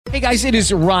Hey guys, it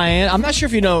is Ryan. I'm not sure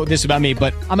if you know this about me,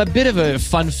 but I'm a bit of a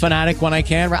fun fanatic when I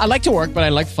can. I like to work, but I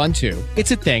like fun too.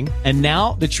 It's a thing. And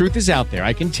now the truth is out there.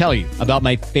 I can tell you about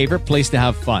my favorite place to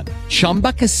have fun.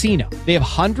 Chumba Casino. They have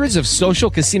hundreds of social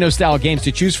casino style games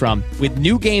to choose from with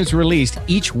new games released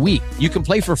each week. You can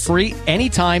play for free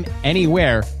anytime,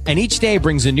 anywhere. And each day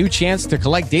brings a new chance to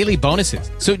collect daily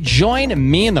bonuses. So join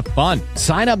me in the fun.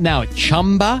 Sign up now at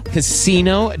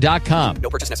ChumbaCasino.com. No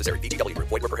purchase necessary. VGW.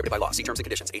 Void where prohibited by law. See terms and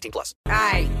conditions. 18+. All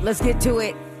right, let's get to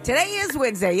it. Today is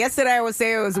Wednesday. Yesterday I would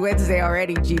say it was Wednesday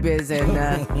already, G-Biz,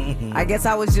 and I guess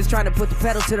I was just trying to put the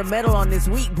pedal to the metal on this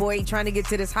week, boy, trying to get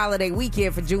to this holiday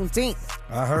weekend for Juneteenth.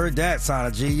 I heard that,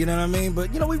 Sana G, you know what I mean? But,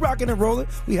 we rocking and rolling.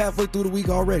 We halfway through the week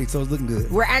already, so it's looking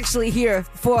good. We're actually here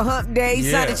for Hump Day.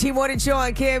 Yeah. Sana G Morning Show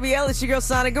on KBL. It's your girl,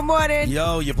 Sana. Good morning.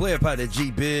 Yo, your player partner,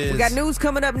 G-Biz. We got news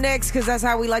coming up next because that's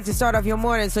how we like to start off your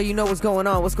morning so you know what's going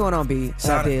on. What's going on, B?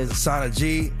 Sana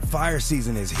G, fire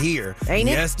season is here. Ain't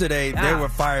it? Yesterday, there were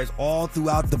fires all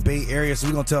throughout the Bay Area, so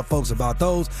we're going to tell folks about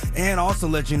those and also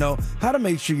let you know how to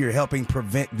make sure you're helping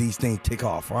prevent these things tick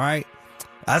off, all right?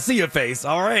 I see your face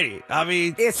already. I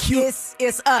mean,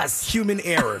 it's us. Human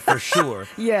error for sure.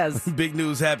 Yes. Big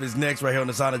news happens next right here on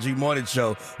the Sana G Morning Show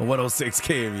on 106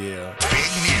 KMEL.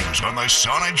 Big news on the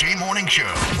Sana G Morning Show.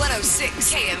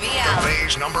 106 KMEL. The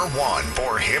Bay's #1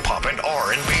 for hip-hop and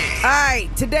R&B. All right,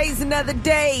 today's another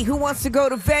day. Who wants to go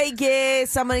to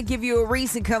Vegas? I'm going to give you a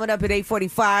reason coming up at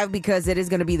 8:45 because it is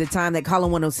going to be the time that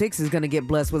Colin 106 is going to get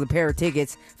blessed with a pair of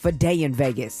tickets for Day in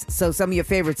Vegas. So some of your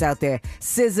favorites out there,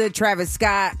 SZA, Travis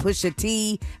Scott, Pusha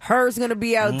T, Her's going to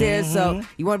be out there. So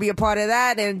you want to be a part of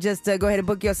that and just go ahead and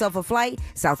book yourself a flight.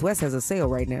 Southwest has a sale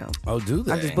right now. Oh, do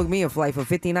they? I just booked me a flight for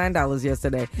 $59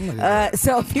 yesterday.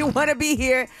 So if you want to be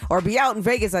here or be out in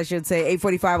Vegas, I should say,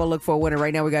 8:45, I'll look for a winner.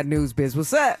 Right now we got news, Biz.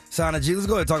 What's up? Sana G, let's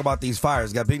go ahead and talk about these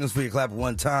fires. Got big news for you. Clap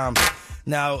one time.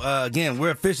 Now, again,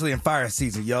 we're officially in fire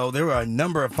season, yo. There were a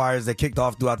number of fires that kicked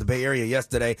off throughout the Bay Area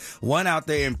yesterday. One out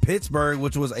there in Pittsburgh,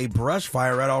 which was a brush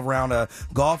fire right off around a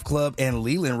golf club and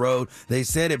Leland Road. They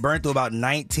said it burned through about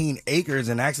 19 acres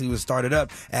and actually was started up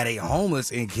at a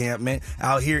homeless encampment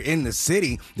out here in the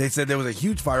city. They said there was a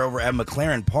huge fire over at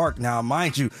McLaren Park. Now,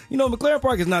 mind you, McLaren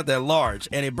Park is not that large,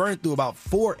 and it burned through about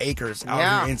 4 acres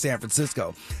out here in San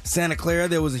Francisco. Santa Clara,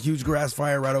 there was a huge grass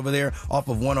fire right over there off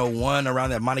of 101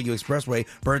 around that Montague Expressway.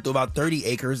 Burned through about 30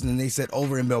 acres, and then they said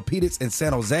over in Milpitas and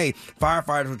San Jose,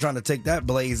 firefighters were trying to take that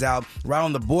blaze out right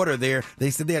on the border there. They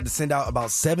said they had to send out about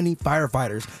 70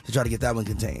 firefighters to try to get that one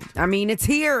contained. I mean, it's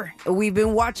here. We've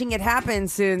been watching it happen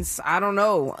since, I don't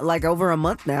know, like over a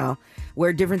month now,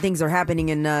 where different things are happening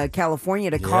in California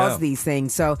to cause these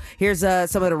things. So here's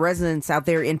some of the residents out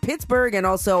there in Pittsburgh and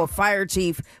also a fire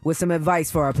chief with some advice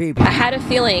for our people. I had a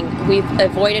feeling we've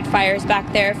avoided fires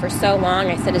back there for so long.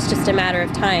 I said it's just a matter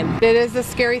of time. It is a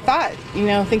scary thought,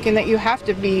 thinking that you have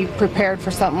to be prepared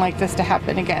for something like this to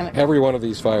happen again. Every one of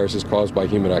these fires is caused by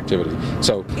human activity.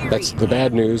 So that's the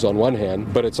bad news on one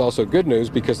hand, but it's also good news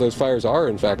because those fires are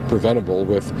in fact preventable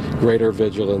with greater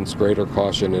vigilance, greater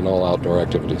caution in all outdoor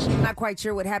activities. Not quite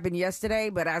sure what happened yesterday,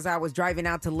 but as I was driving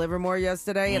out to Livermore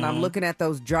yesterday and I'm looking at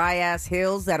those dry ass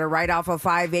hills that are right off of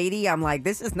 580, I'm like,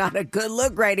 this is not a good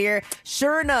look right here.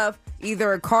 Sure enough,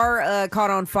 either a car caught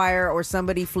on fire or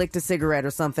somebody flicked a cigarette or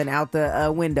something out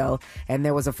the window, and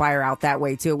there was a fire out that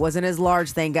way too. It wasn't as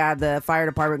large, thank God. The fire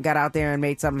department got out there and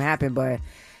made something happen, but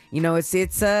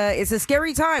it's a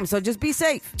scary time, so just be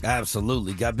safe.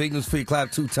 Absolutely. Got big news for you.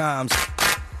 Clap 2 times.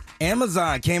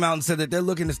 Amazon came out and said that they're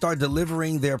looking to start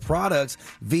delivering their products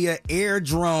via air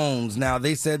drones. Now,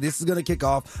 they said this is going to kick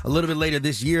off a little bit later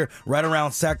this year, right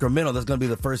around Sacramento. That's going to be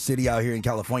the first city out here in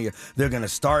California they're going to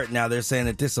start. Now, they're saying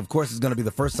that this, of course, is going to be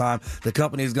the first time the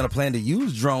company is going to plan to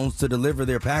use drones to deliver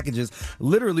their packages.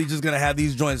 Literally just going to have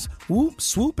these drones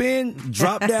swoop in,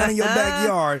 drop down in your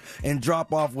backyard, and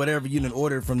drop off whatever you can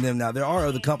order from them. Now, there are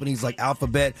other companies like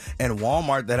Alphabet and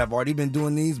Walmart that have already been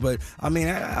doing these, but I mean,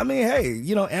 hey,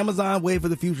 Amazon way for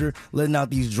the future, letting out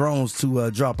these drones to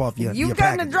drop off your You've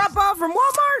packages. gotten a drop off from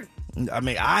Walmart? I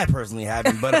mean, I personally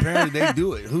haven't, but apparently they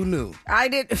do it. Who knew? I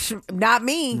did. Not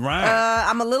me. Right.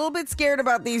 I'm a little bit scared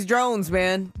about these drones,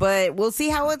 man, but we'll see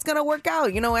how it's going to work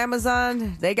out.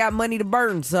 Amazon, they got money to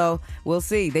burn, so we'll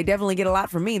see. They definitely get a lot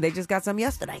from me. They just got some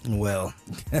yesterday. Well,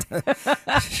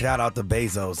 shout out to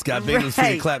Bezos. Got big news for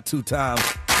you. Clap 2 times.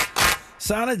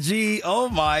 Sana G, oh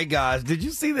my gosh. Did you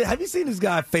see that? Have you seen this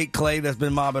guy, Fake Clay, that's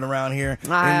been mobbing around here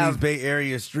in these Bay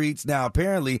Area streets? Now,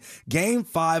 apparently, Game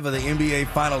 5 of the NBA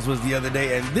Finals was the other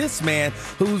day, and this man,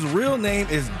 whose real name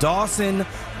is Dawson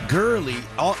Gurley,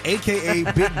 a.k.a.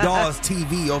 Big Dawes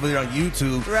TV over there on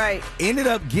YouTube, Right. ended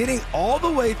up getting all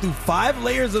the way through 5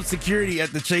 layers of security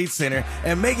at the Chase Center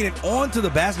and making it onto the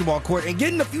basketball court and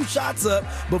getting a few shots up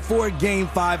before Game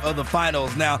 5 of the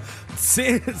finals. Now,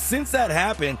 since that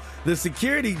happened, the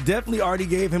security definitely already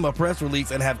gave him a press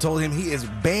release and have told him he is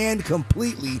banned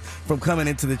completely from coming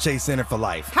into the Chase Center for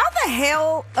life. How the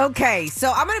hell? Okay,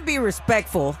 so I'm gonna be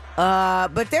respectful,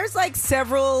 but there's like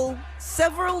several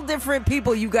different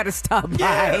people you got to stop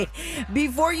by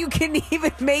before you can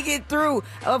even make it through.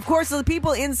 Of course, the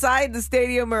people inside the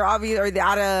stadium out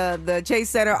of the Chase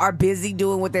Center are busy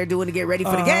doing what they're doing to get ready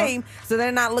for the game, so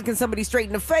they're not looking somebody straight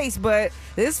in the face. But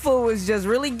this fool was just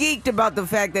really geeked about the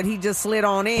fact that he just slid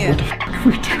on in. What the fuck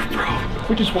we do, bro?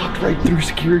 We just walked right through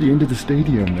security into the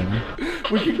stadium, man.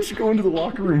 We could just go into the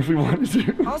locker room if we wanted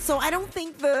to. Also, I don't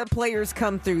think the players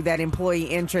come through that employee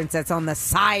entrance that's on the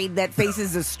side that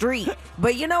faces the street.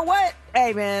 But you know what?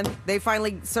 Hey, man, they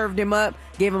finally served him up,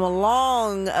 gave him a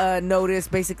long notice,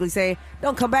 basically saying,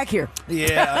 don't come back here.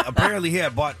 Yeah, apparently he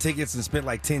had bought tickets and spent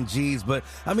like 10 G's. But,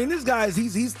 I mean, this guy,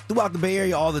 he's throughout the Bay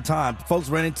Area all the time. Folks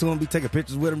run into him, be taking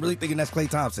pictures with him, really thinking that's Klay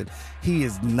Thompson. He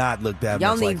is not looked that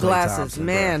Y'all much need like Klay glasses, Thompson,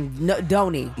 man. No,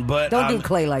 don't he? But don't do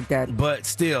Klay like that. But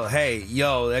still, hey,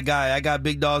 yo, that guy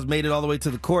Big Dawes made it all the way to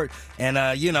the court. And,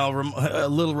 a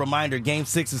little reminder, Game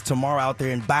 6 is tomorrow out there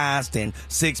in Boston,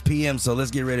 6 p.m. So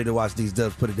let's get ready to watch these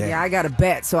Dubs put it down. Yeah, I got a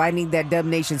bet, so I need that Dub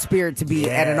Nation spirit to be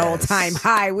at an all-time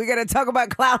high. We're going to talk about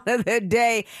Clown of the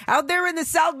Day. Out there in the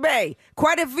South Bay,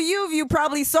 quite a few of you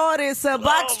probably saw this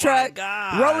box truck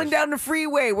rolling down the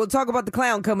freeway. We'll talk about the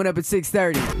clown coming up at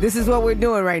 6:30. This is what we're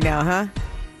doing right now, huh?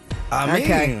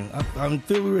 I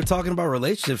feel we were talking about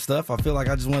relationship stuff. I feel like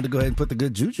I just wanted to go ahead and put the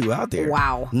good juju out there.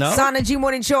 Wow. No? Sana G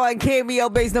Morning Show on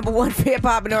KMEL Base #1 for hip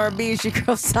hop and R&B. It's your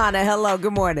girl Sana. Hello,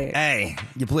 good morning. Hey,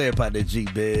 you play about that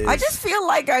G-Biz. I just feel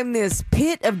like I'm this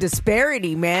pit of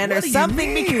disparity, man, or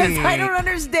something, because I don't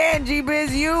understand,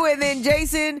 G-Biz. You and then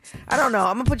Jason, I don't know.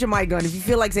 I'm going to put your mic on. If you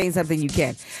feel like saying something, you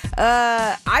can.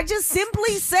 I just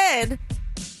simply said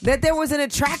that there was an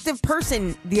attractive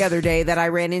person the other day that I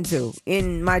ran into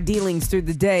in my dealings through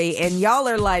the day. And y'all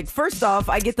are like, first off,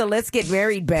 I get the let's get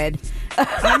married bed.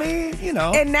 I mean, you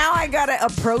know. And now I got to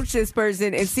approach this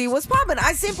person and see what's popping.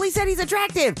 I simply said he's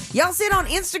attractive. Y'all sit on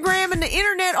Instagram and the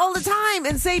internet all the time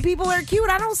and say people are cute.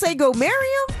 I don't say go marry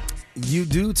him. You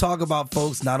do talk about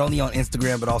folks not only on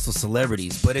Instagram, but also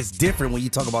celebrities. But it's different when you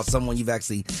talk about someone you've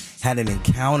actually had an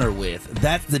encounter with.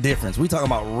 That's the difference. We talk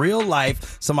about real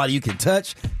life, somebody you can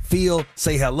touch, feel,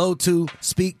 say hello to,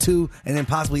 speak to, and then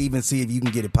possibly even see if you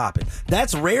can get it popping.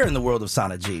 That's rare in the world of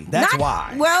Sana G. That's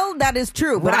why. Well, that is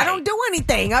true, but Right. I don't do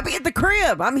anything. I'll be at the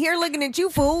crib. I'm here looking at you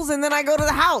fools, and then I go to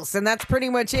the house, and that's pretty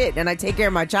much it. And I take care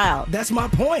of my child. That's my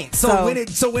point. So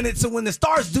when the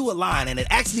stars do align and it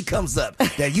actually comes up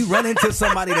that you run into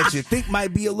somebody that you think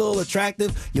might be a little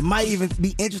attractive, you might even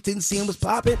be interested in seeing what's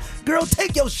popping, girl,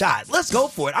 take your shot. Let's go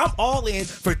for it. I'm all in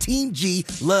for Team G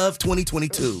Love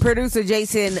 2022. Producer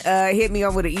Jason hit me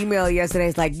up with an email yesterday.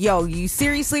 It's like, yo, you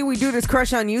seriously, we do this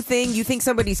crush on you thing? You think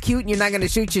somebody's cute and you're not going to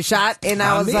shoot your shot? And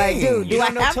I was like, dude, do you I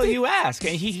don't know have till to? you ask,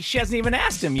 and she hasn't even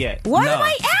asked him yet. What am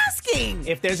I asking?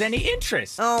 If there's any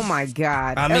interest. Oh my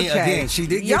God. I mean, okay. again, she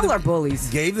did. Y'all are bullies.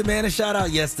 Gave the man a shout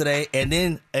out yesterday, and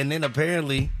then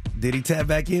apparently, did he tap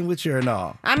back in with you or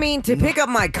no? I mean, to pick up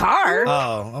my car.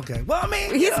 Oh, okay. Well, I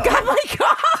mean, He's got my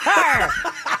car.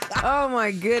 Oh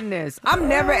my goodness. I'm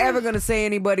never ever going to say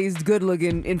anybody's good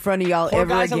looking in front of y'all Poor ever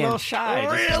guy's again. a little shy.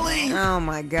 Really? Oh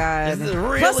my God. Is it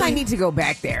really? Plus, I need to go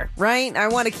back there, right? I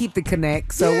want to keep the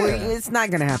connect, so it's not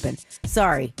going to happen.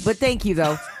 Sorry. But thank you,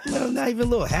 though. No, not even a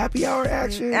little happy hour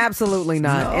action? Absolutely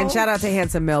not. No. And shout out to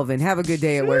Handsome Melvin. Have a good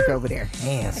day at work over there.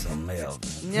 Handsome Melvin.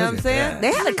 You know what I'm saying?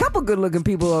 They had a couple good looking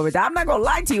people over there. I'm not going to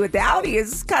lie to you. The Audi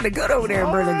is kind of good over there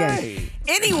in Burlingame.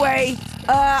 Anyway,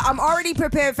 I'm already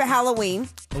prepared for Halloween.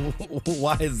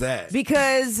 Why is that?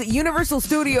 Because Universal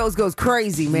Studios goes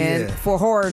crazy, man, for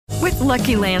horror. With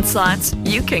Lucky Land Slots,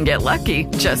 you can get lucky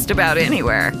just about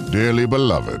anywhere. Dearly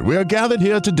beloved, we are gathered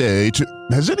here today to...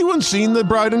 Has anyone seen the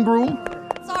bride and groom?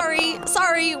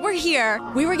 Sorry, we're here.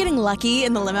 We were getting lucky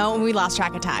in the limo and we lost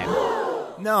track of time.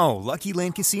 No, Lucky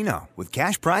Land Casino, with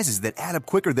cash prizes that add up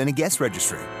quicker than a guest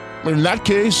registry. In that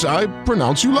case, I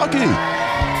pronounce you lucky.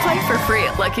 Play for free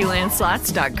at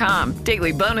LuckyLandSlots.com.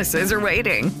 Daily bonuses are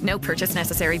waiting. No purchase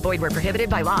necessary. Void where prohibited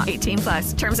by law.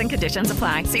 18+. Terms and conditions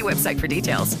apply. See website for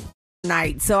details.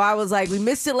 Night. So I was like, we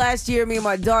missed it last year. Me and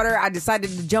my daughter, I decided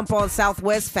to jump on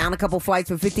Southwest, found a couple flights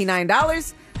for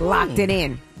 $59. locked it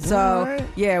in. So,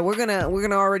 yeah, we're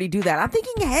gonna already do that. I'm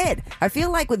thinking ahead. I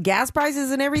feel like with gas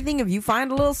prices and everything, if you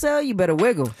find a little sale, you better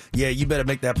wiggle. Yeah, you better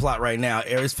make that plot right now.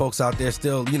 There's folks out there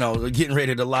still, getting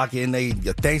ready to lock in their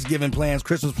Thanksgiving plans,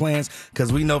 Christmas plans,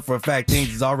 because we know for a fact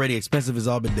things is already expensive as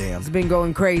all but damn. It's been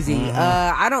going crazy.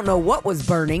 I don't know what was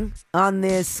burning on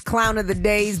this Clown of the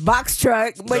Day's box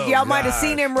truck, but y'all might have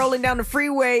seen him rolling down the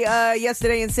freeway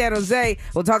yesterday in San Jose.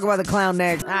 We'll talk about the clown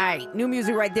next. All right, new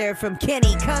music right there from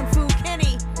Kenny, Kung Fu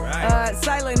Kenny.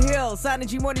 Silent Hill, Sonic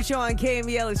G Morning Show on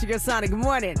KMEL. It's your girl Sonic. Good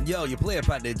morning. Yo, you play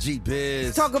about that G-Biz.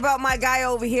 Let's talk about my guy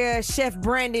over here, Chef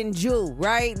Brandon Jewell,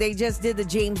 right? They just did the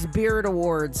James Beard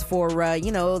Awards for,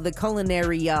 the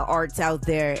culinary arts out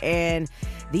there. And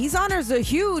these honors are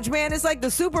huge, man. It's like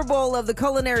the Super Bowl of the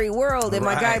culinary world. And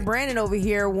my guy Brandon over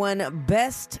here won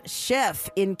Best Chef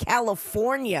in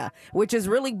California, which is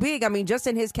really big. I mean, just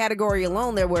in his category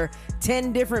alone, there were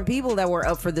 10 different people that were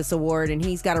up for this award. And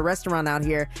he's got a restaurant out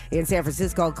here in San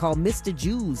Francisco called Mr.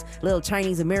 Juice, little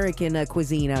Chinese-American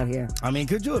cuisine out here. I mean,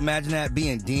 could you imagine that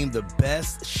being deemed the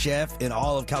best chef in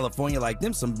all of California? Like,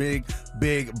 them some big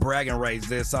bragging rights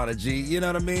there, Sonic G. You know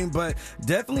what I mean? But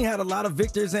definitely had a lot of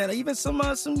victors and even some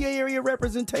Yay Area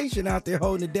representation out there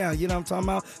holding it down. You know what I'm talking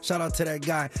about? Shout out to that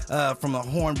guy from a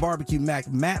Horn Barbecue,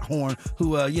 Matt Horn,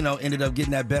 who, ended up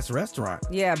getting that best restaurant.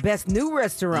 Yeah, best new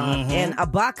restaurant. And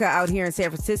Abaca out here in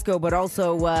San Francisco, but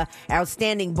also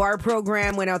outstanding bar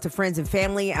program went out to friends and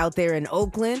family out there in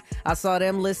Oakland. I saw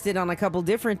them listed on a couple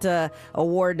different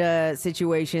award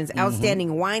situations.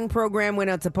 Outstanding wine program went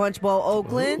out to Punch Bowl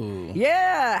Oakland. Ooh.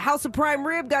 Yeah, House of Prime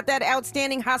Rib got that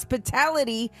outstanding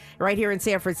hospitality right here in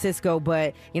San Francisco.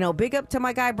 But, big up to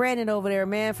my guy Brandon over there,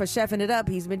 man, for chefing it up.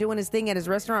 He's been doing his thing at his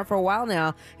restaurant for a while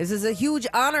now. This is a huge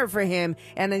honor for him.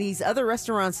 And these other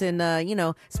restaurants and,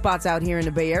 spots out here in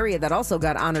the Bay Area that also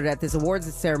got honored at this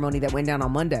awards ceremony that went down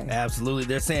on Monday. Absolutely.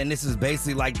 They're saying this is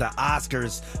basically like the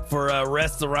Oscars for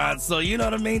restaurants. So, you know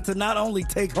what I mean? To not only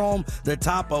take home the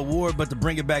top award, but to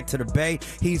bring it back to the Bay,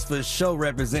 he's for sure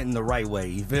representing the right way.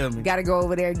 You feel me? Got to go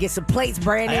over there and get some plates,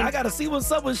 Brandon. Hey, I got to see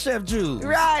what's up with Chef Jules.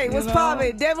 Right. What's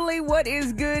poppin'? Definitely what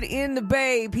is good in the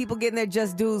Bay. People getting their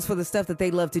just dues for the stuff that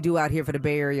they love to do out here for the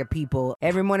Bay Area people.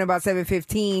 Every morning about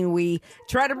 7:15, we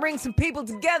try to bring some people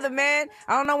together, man.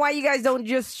 I don't know why you guys don't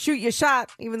just shoot your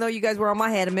shot, even though you guys were on my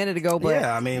head a minute ago. But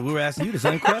yeah, I mean, we were asking you the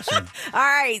same question. All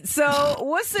right, so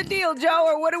what's the deal, Joe,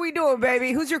 or what are we doing,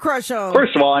 baby? Who's your crush on?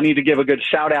 First of all, I need to give a good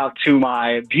shout out to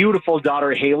my beautiful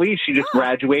daughter, Haley. She just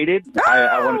graduated.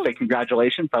 I want to say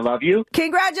congratulations. I love you.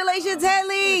 Congratulations,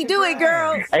 Haley. Do it,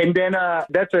 girl. And then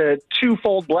that's a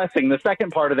twofold blessing. The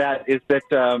second part of that is that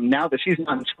now that she's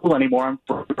not in school anymore, I'm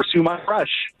going to pursue my crush.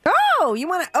 Oh, you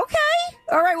want to? Okay.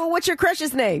 All right, well, what's your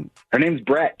crush's name? Her name's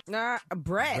Brett.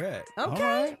 Brett.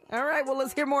 Okay. All right, well,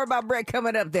 let's hear more about Brett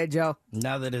coming up there, Joe.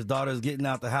 Now that his daughter's getting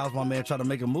out the house, my man trying to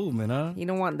make a movement, huh? You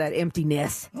don't want that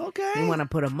emptiness. Okay. You want to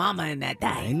put a mama in that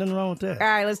thing. Ain't nothing wrong with that. All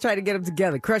right, let's try to get them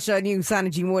together. Crush on You,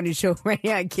 Sonic G Morning Show right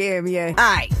here on KMEL.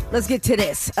 All right, let's get to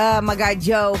this. My guy,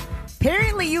 Joe.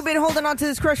 Apparently, you've been holding on to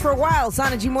this crush for a while.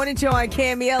 Sonic G Morning Show on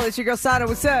KMEL. It's your girl, Sonic.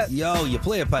 What's up? Yo, you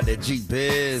play about that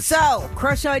G-Biz. So,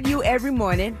 Crush on You every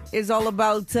morning is all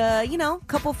about,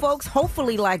 couple folks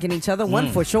hopefully liking each other.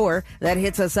 One for sure that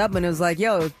hits us up and is like,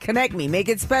 yo, connect me, make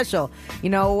it special,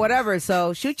 whatever.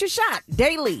 So, shoot your shot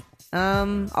daily.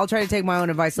 I'll try to take my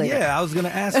own advice later. Yeah, I was going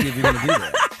to ask you if you're going to do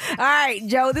that. All right,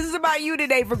 Joe, this is about you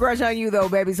today for Crush on You, though,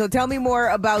 baby. So tell me more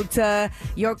about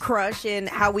your crush and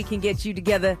how we can get you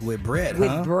together. With Brett,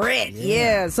 With Brett,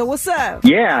 yeah. So what's up?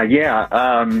 Yeah.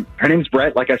 Her name's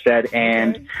Brett, like I said,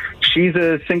 and she's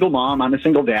a single mom. I'm a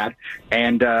single dad.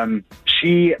 And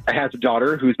she has a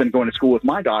daughter who's been going to school with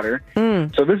my daughter.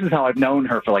 So this is how I've known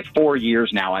her for like 4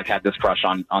 years now. I've had this crush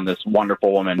on this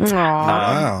wonderful woman.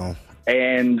 Wow.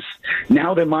 And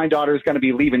now that my daughter is going to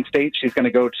be leaving state, she's going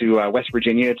to go to West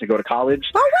Virginia to go to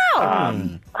college. Oh, wow.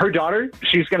 Her daughter,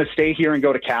 she's going to stay here and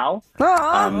go to Cal.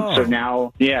 So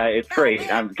now, it's great.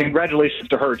 Congratulations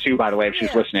to her, too, by the way, if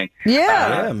she's listening.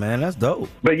 Yeah, man, that's dope.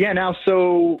 But yeah, now,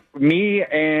 so me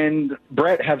and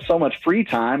Brett have so much free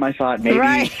time, I thought maybe...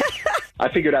 Right.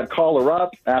 I figured I'd call her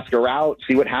up, ask her out,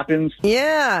 see what happens.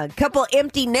 Yeah, a couple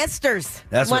empty nesters.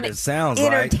 That's what it sounds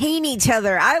like. Entertain each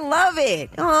other. I love it.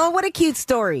 Oh, what a cute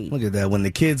story. Look at that. When the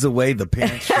kid's away, the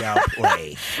parents shall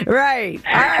play. Right.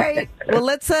 All right. Well,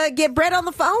 let's get Brett on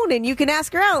the phone, and you can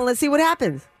ask her out, and let's see what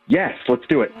happens. Yes, let's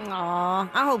do it. Aw,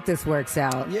 I hope this works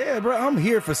out. Yeah, bro, I'm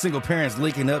here for single parents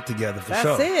linking up together for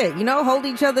sure. That's it. Hold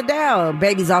each other down.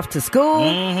 Baby's off to school.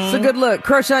 So good luck.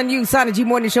 Crush on You, Sonic G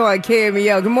Morning Show on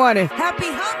KMEL. Good morning. Happy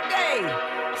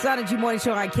Hump Day. Sana G Morning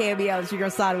Show on KMBL. It's your girl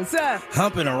Sana. What's up?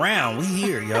 Humping around. We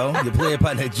here, yo. Your player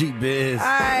partner G Biz. All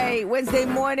right, Wednesday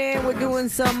morning, we're doing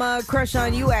some Crush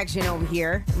on You action over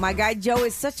here. My guy Joe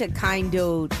is such a kind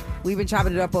dude. We've been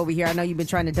chopping it up over here. I know you've been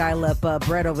trying to dial up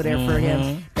Brett over there for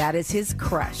him. That is his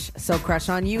crush. So Crush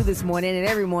on You this morning and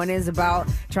every morning is about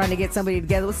trying to get somebody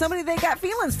together with somebody they got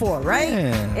feelings for, right?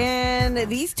 Yeah. And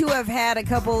these two have had a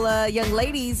couple young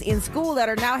ladies in school that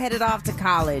are now headed off to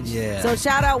college. Yeah. So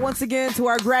shout out once again to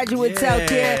our graduates out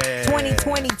there,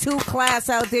 2022 class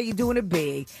out there. You're doing it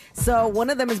big. So one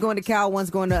of them is going to Cal,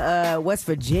 one's going to West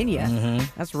Virginia.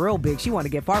 That's real big. She want to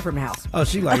get far from the house. Oh,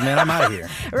 she like, man, I'm out of here.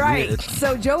 Right. Yeah.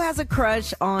 So Joe has a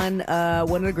crush on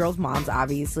one of the girls' moms,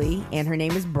 obviously, and her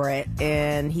name is Brett.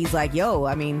 And he's like, yo,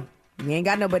 I mean, we ain't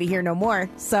got nobody here no more.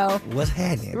 So what's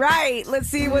happening? Right. Let's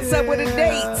see what's up with a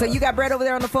date. So you got Brett over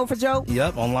there on the phone for Joe?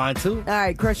 Yep, on line 2. All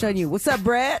right, Crush on You. What's up,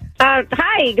 Brett?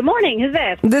 Hi, good morning. Who's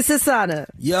this? This is Sana.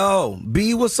 Yo,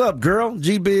 B, what's up, girl?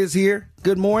 G Biz here.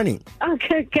 Good morning. Oh,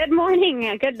 good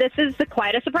morning. Good. This is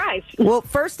quite a surprise. Well,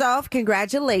 first off,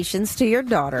 congratulations to your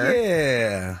daughter.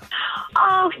 Yeah.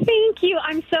 Oh, thank you.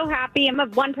 I'm so happy. I'm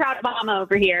one proud mama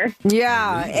over here.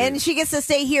 Yeah, and she gets to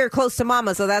stay here close to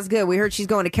mama, so that's good. We heard she's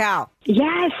going to Cal.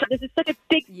 Yes, this is such a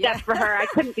big step for her. I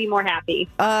couldn't be more happy.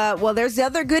 Well, there's the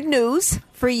other good news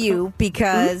for you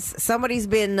because somebody's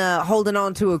been holding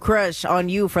on to a crush on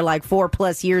you for like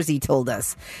 4+ years. He told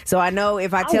us. So I know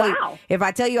if I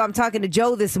tell you I'm talking to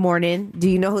Joe this morning, do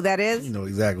you know who that is? You know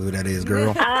exactly who that is,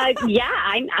 girl. Yeah,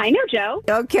 I know Joe.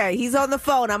 Okay, he's on the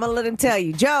phone. I'm gonna let him tell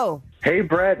you, Joe. Hey,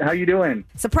 Brett, how you doing?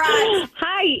 Surprise!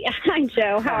 Hi,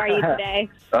 Joe. How are you today?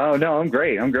 Oh, no, I'm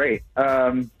great.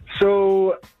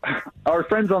 So our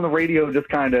friends on the radio just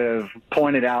kind of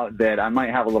pointed out that I might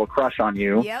have a little crush on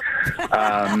you. Yep.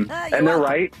 And they're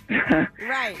right.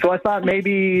 Right. So I thought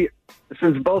maybe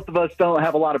since both of us don't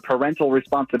have a lot of parental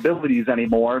responsibilities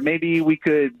anymore, maybe we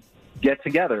could get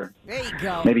together. There you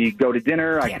go. Maybe go to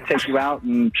dinner. I can take you out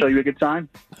and show you a good time.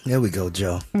 There we go,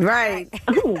 Joe. Right.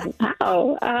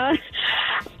 Oh, wow.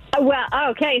 Well,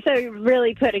 okay, so you're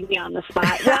really putting me on the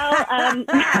spot. Well,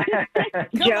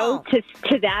 Joe,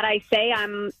 to that I say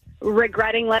I'm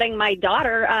regretting letting my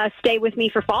daughter stay with me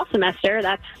for fall semester.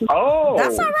 That's all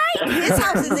right. His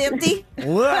house is empty.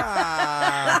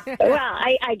 Wow. Well,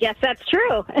 I guess that's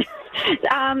true.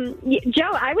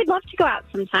 Joe, I would love to go out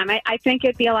sometime. I think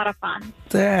it'd be a lot of fun.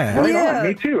 Damn. Right on,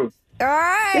 me too. All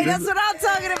right, that's what I'm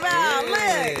talking about.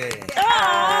 Look.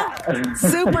 Oh,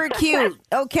 super cute.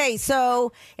 Okay,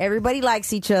 so everybody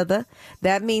likes each other.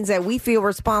 That means that we feel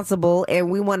responsible,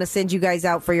 and we want to send you guys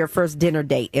out for your first dinner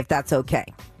date, if that's okay.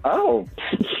 Oh.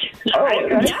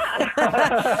 Okay.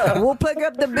 Yeah. We'll pick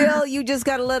up the bill. You just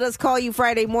got to let us call you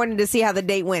Friday morning to see how the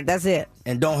date went. That's it.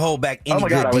 And don't hold back any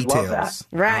good God, I would love details.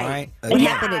 that. Right. All right? What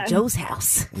happened at Joe's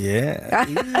house? Yeah.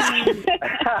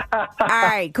 All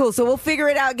right, cool. So we'll figure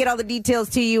it out, get all the details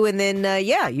to you, and then,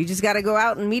 you just got to go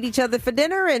out and meet each other for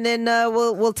dinner, and then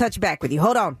we'll touch back with you.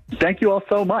 Hold on. Thank you all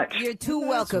so much. You're too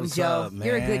welcome, what's Joe. up,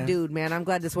 You're a man. good dude, man. I'm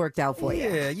glad this worked out for you.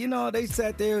 Yeah, you know, they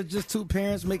sat there with just two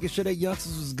parents making sure their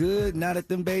youngsters was good. Now that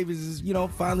them babies is,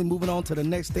 finally moving on to the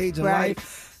next stage in Right.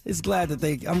 life. It's glad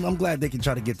that I'm glad they can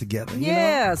try to get together. You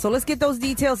Yeah, so let's get those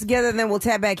details together, and then we'll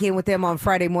tap back in with them on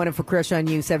Friday morning for Crush on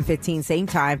You, 7:15, same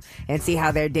time, and see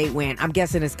how their date went. I'm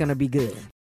guessing it's going to be good.